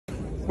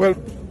Well,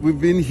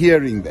 we've been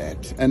hearing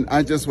that, and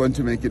I just want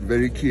to make it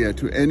very clear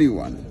to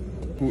anyone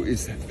who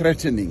is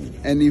threatening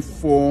any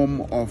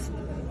form of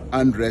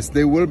unrest,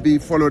 they will be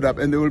followed up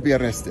and they will be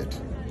arrested.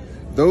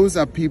 Those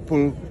are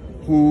people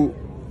who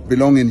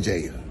belong in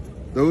jail.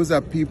 Those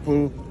are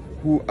people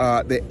who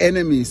are the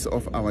enemies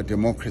of our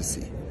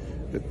democracy.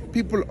 The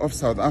people of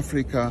South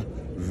Africa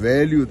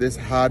value this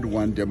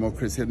hard-won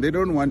democracy, and they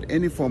don't want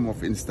any form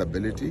of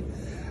instability.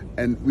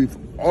 And we've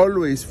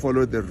always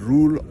followed the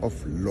rule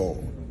of law.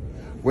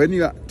 When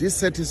you are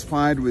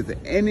dissatisfied with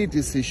any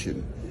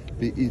decision,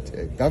 be it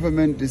a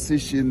government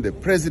decision, the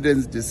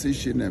president's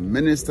decision, a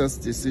minister's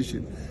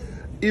decision,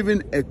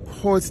 even a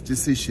court's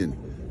decision,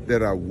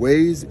 there are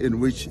ways in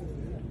which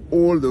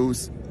all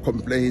those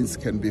complaints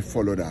can be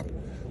followed up.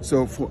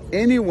 So for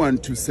anyone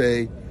to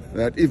say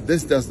that if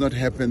this does not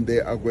happen, they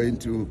are going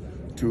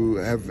to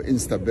have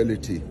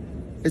instability,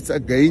 it's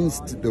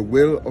against the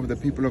will of the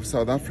people of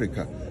South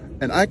Africa.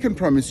 And I can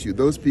promise you,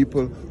 those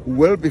people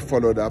will be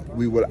followed up.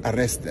 We will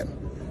arrest them.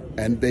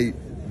 And they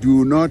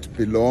do not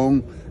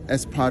belong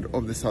as part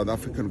of the South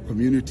African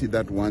community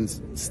that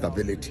wants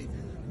stability.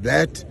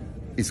 That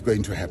is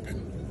going to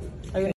happen.